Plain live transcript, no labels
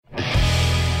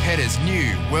Petters'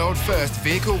 new world-first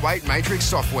vehicle weight matrix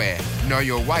software. Know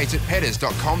your weight at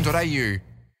petters.com.au.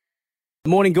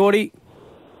 Morning, Gordy.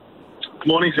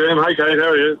 Morning, Sam. Hey, Kate. How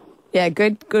are you? Yeah,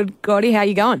 good, Gordy. How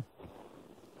you going?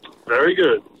 Very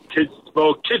good. Kids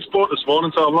bought this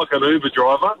morning, so I'm like an Uber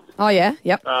driver. Oh, yeah?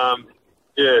 Yep.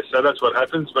 Yeah, so that's what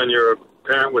happens when you're a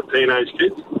parent with teenage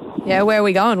kids. Yeah, where are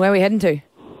we going? Where are we heading to?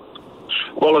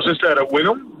 Well, I was just out at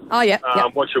Wynnum. Oh, yeah.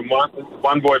 Yep. Watching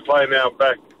one boy play, now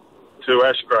back to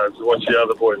Ashgrove to watch the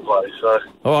other boy play. So,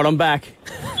 all right, I'm back.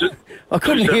 I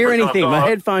couldn't hear anything. My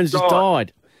headphones just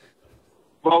died.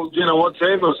 Well, you know what,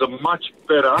 Sam? It was a much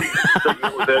better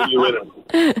segment without you in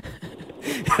it.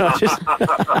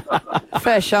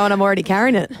 First show and I'm already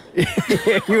carrying it. Hey,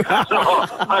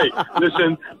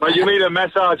 listen, mate, you need a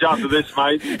massage after this,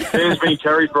 mate. Sam's been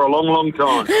carried for a long, long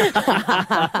time.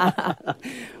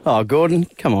 Oh, Gordon,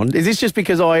 come on. Is this just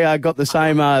because I got the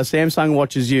same Samsung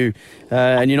watch as you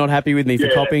and you're not happy with me for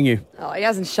copying you? Oh, he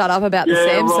hasn't shut up about the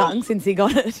Samsung since he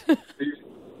got it.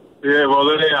 Yeah, well,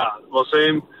 there you are. Well,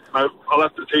 Sam, I'll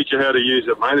have to teach you how to use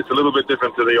it, mate. It's a little bit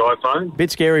different to the iPhone.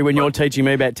 Bit scary when you're teaching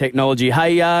me about technology.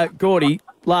 Hey, Gordy,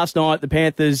 last night the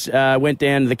Panthers went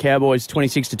down to the Cowboys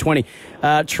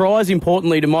 26-20. Tries,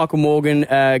 importantly, to Michael Morgan,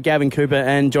 Gavin Cooper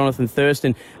and Jonathan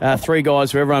Thurston. Three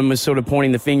guys who everyone was sort of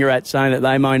pointing the finger at, saying that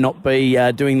they may not be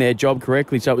doing their job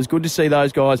correctly. So it was good to see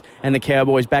those guys and the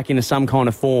Cowboys back into some kind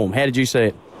of form. How did you see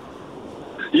it?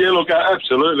 Yeah, look,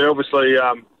 absolutely. Obviously,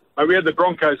 we had the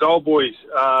Broncos old boys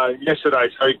yesterday,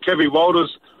 so Kevin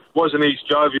Walters wasn't his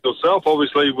jovial self,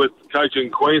 obviously with coaching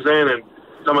Queensland and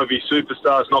some of his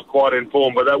superstars not quite in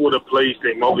form, but that would have pleased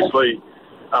him. Obviously,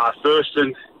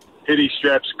 Thurston hit his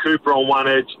straps, Cooper on one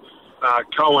edge,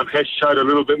 Cohen Hesh showed a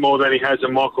little bit more than he has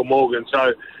in Michael Morgan. So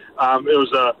it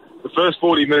was the first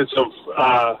 40 minutes of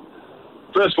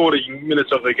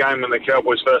the game in the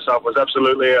Cowboys' first half was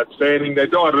absolutely outstanding. They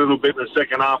died a little bit in the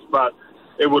second half, but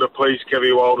it would have pleased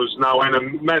Kevin Walters. No,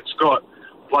 and Matt Scott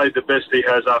played the best he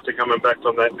has after coming back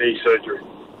from that knee surgery.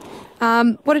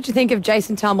 What did you think of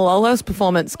Jason Taumalolo's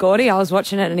performance, Gordy? I was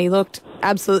watching it and he looked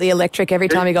absolutely electric every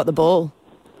time he got the ball.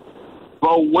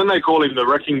 Well, when they call him the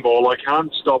wrecking ball, I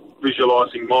can't stop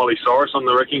visualising Miley Cyrus on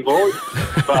the wrecking ball.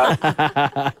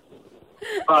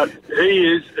 But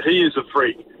he is a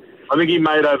freak. I think he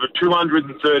made over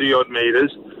 230-odd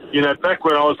metres. You know, back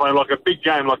when I was playing like a big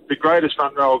game, like the greatest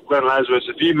front row of Glenn Lazarus,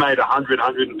 if you made 100,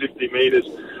 150 metres,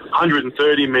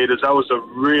 130 metres, that was a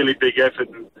really big effort.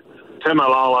 And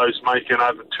Tamalolo's making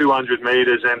over 200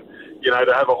 metres, and, you know,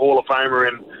 to have a Hall of Famer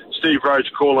and Steve Roach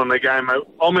calling the game.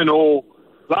 I'm in awe.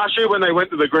 Last year when they went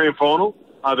to the grand final,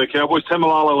 the Cowboys,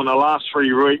 Tamalolo in the last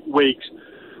 3 weeks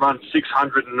run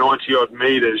 690-odd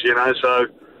metres, you know, so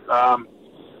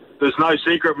there's no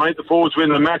secret, mate. The forwards win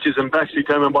the matches and backs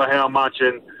determined by how much,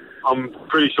 and I'm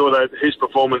pretty sure that his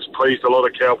performance pleased a lot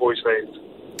of Cowboys fans.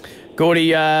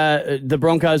 Gordy, the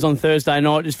Broncos on Thursday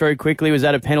night, just very quickly, was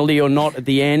that a penalty or not at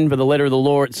the end? By the letter of the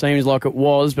law, it seems like it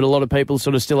was, but a lot of people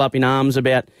sort of still up in arms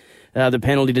about the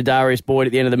penalty to Darius Boyd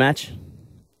at the end of the match.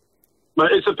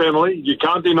 Mate, it's a penalty. You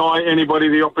can't deny anybody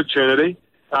the opportunity.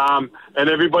 And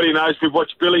everybody knows, we've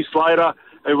watched Billy Slater,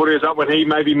 everybody was up when he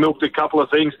maybe milked a couple of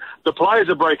things. The players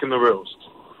are breaking the rules.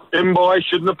 Mbai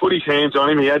shouldn't have put his hands on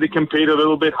him. He had to compete a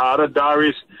little bit harder.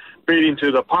 Darius beat him to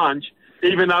the punch,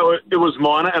 even though it was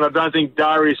minor, and I don't think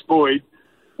Darius Boyd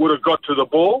would have got to the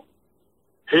ball.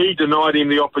 He denied him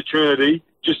the opportunity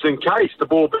just in case the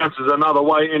ball bounces another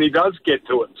way and he does get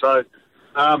to it. So,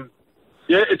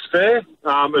 yeah, it's fair.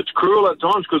 It's cruel at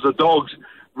times because the Dogs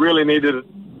really needed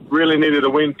a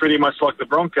win, pretty much like the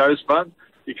Broncos, but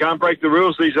you can't break the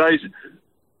rules these days.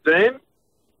 Sam,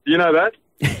 you know that?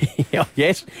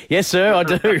 Yes, sir, I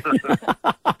do.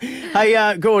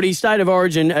 Hey, Gordy, State of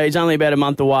Origin is only about a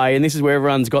month away, and this is where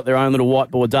everyone's got their own little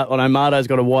whiteboards up. I know Marto's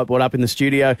got a whiteboard up in the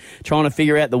studio trying to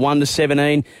figure out the 1 to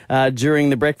 17 during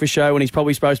the breakfast show when he's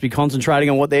probably supposed to be concentrating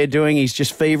on what they're doing. He's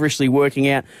just feverishly working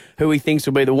out who he thinks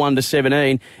will be the 1 to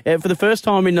 17. For the first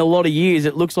time in a lot of years,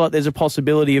 it looks like there's a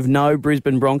possibility of no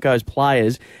Brisbane Broncos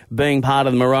players being part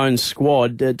of the Maroons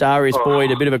squad. Darius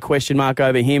Boyd, a bit of a question mark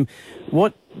over him.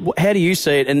 How do you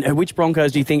see it, and which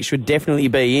Broncos do you think should definitely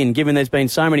be in, given there's been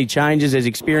so many changes, there's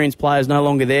experienced players no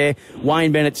longer there?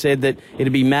 Wayne Bennett said that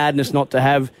it'd be madness not to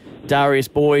have Darius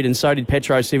Boyd, and so did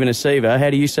Petro Civoniceva. How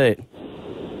do you see it?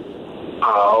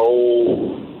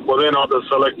 Oh, well, they're not the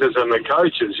selectors and the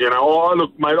coaches, you know.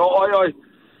 Look, mate,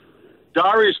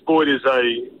 Darius Boyd is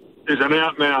an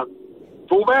out-and-out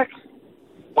fullback.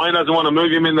 Wayne doesn't want to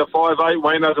move him in the 5'8".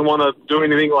 Wayne doesn't want to do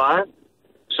anything like that.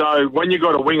 So when you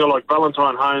got a winger like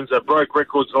Valentine Holmes that broke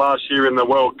records last year in the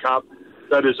World Cup,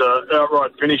 that is an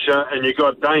outright finisher, and you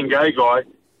got Dane Gagai,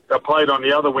 that played on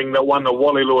the other wing that won the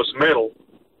Wally Lewis medal,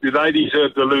 do they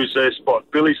deserve to lose their spot?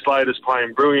 Billy Slater's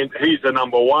playing brilliant. He's the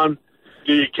number one.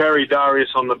 Do you carry Darius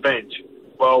on the bench?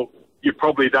 Well, you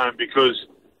probably don't, because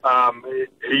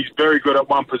he's very good at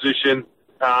one position.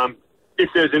 If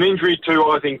there's an injury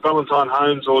to, I think, Valentine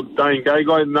Holmes or Dane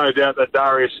Gagai, no doubt that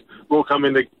Darius will come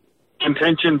into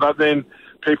contention, but then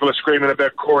people are screaming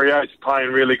about Corey Oates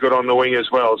playing really good on the wing as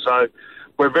well. So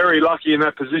we're very lucky in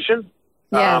that position.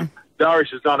 Yeah. Darius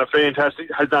has done a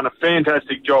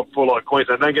fantastic job for like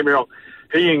Queensland. Don't get me wrong,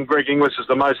 he and Greg Inglis is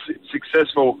the most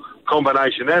successful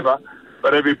combination ever,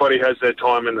 but everybody has their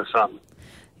time in the sun.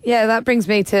 Yeah, that brings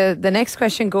me to the next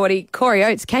question, Gordy. Corey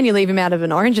Oates, can you leave him out of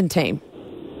an Origin team?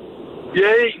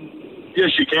 Yeah,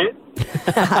 yes you can.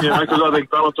 Because I think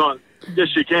Valentine. Yes,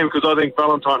 you can, because I think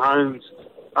Valentine Holmes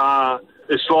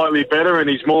is slightly better and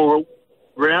he's more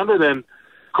rounded. And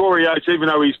Corey Oates, even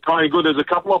though he's playing good, there's a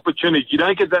couple opportunities. You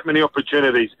don't get that many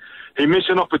opportunities. He missed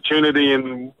an opportunity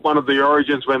in one of the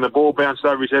Origins when the ball bounced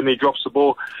over his head and he drops the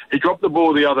ball. He dropped the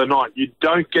ball the other night. You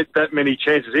don't get that many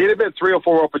chances. He had about 3 or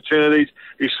 4 opportunities.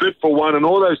 He slipped for one, and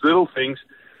all those little things.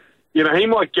 You know, he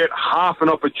might get half an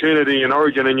opportunity in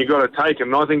Origin and you've got to take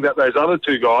him. And I think that those other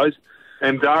two guys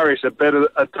and Darius are better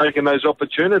at taking those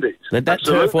opportunities. That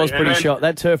turf was pretty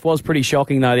That turf was pretty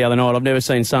shocking, though, the other night. I've never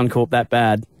seen Suncorp that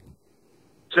bad.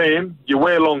 Sam, you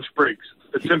wear long sprigs.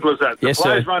 It's simple as that. The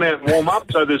players run out and warm up,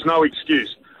 so there's no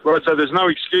excuse. Right, so there's no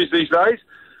excuse these days.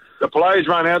 The players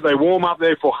run out, they warm up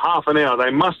there for half an hour. They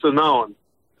must have known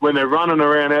when they're running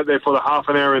around out there for the half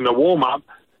an hour in the warm-up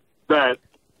that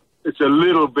it's a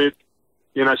little bit,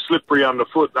 slippery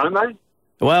underfoot, don't they?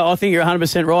 Well, I think you're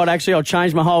 100% right. Actually, I'll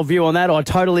change my whole view on that. I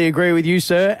totally agree with you,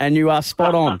 sir, and you are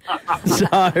spot on.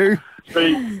 So...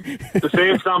 The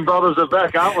Samson brothers are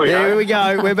back, aren't we? There we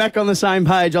go. We're back on the same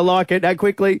page. I like it. Now,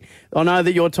 quickly, I know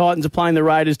that your Titans are playing the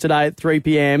Raiders today at 3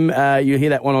 p.m. You hear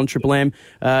that one on Triple M.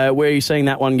 Where are you seeing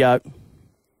that one go?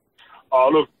 Oh,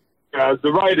 look,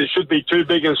 the Raiders should be too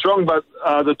big and strong, but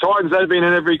the Titans, they've been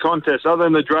in every contest. Other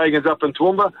than the Dragons up in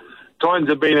Toowoomba, Titans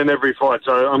have been in every fight.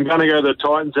 So I'm going to go the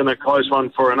Titans in a close one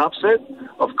for an upset.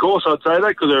 Of course, I'd say that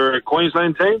because they're a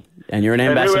Queensland team. And you're an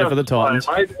ambassador for the Titans.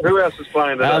 Who else is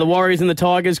playing today? The Warriors and the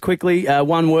Tigers, quickly.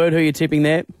 One word, who are you tipping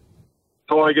there?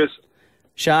 Tigers.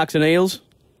 Sharks and Eels?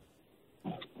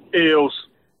 Eels.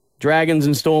 Dragons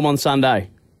and Storm on Sunday?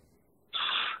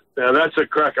 Now, that's a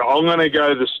cracker. I'm going to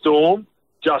go the Storm.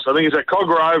 I think it's at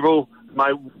Cogra Oval.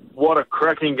 Mate, what a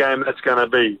cracking game that's going to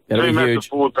be. That'll be massive huge.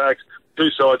 Forward packs, two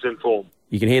sides in form.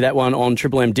 You can hear that one on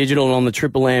Triple M Digital and on the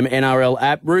Triple M NRL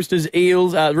app. Roosters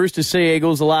Sea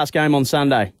Eagles, the last game on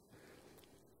Sunday.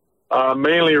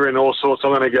 Manly are in all sorts.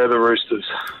 I'm going to go the Roosters.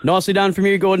 Nicely done from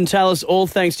you, Gordy Tallis. All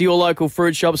thanks to your local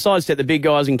fruit shop. Sidestep the big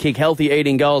guys and kick healthy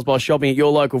eating goals by shopping at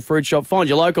your local fruit shop. Find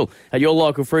your local at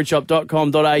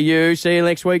yourlocalfruitshop.com.au. See you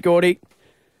next week, Gordy.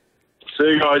 See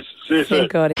you guys. See you soon.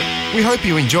 Gordy. We hope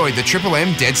you enjoyed the Triple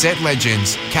M Dead Set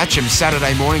Legends. Catch them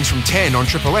Saturday mornings from 10 on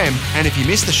Triple M, and if you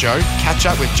missed the show, catch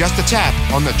up with Just a Tap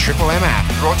on the Triple M app.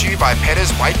 Brought to you by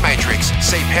Petters Weight Matrix.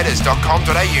 See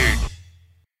petters.com.au.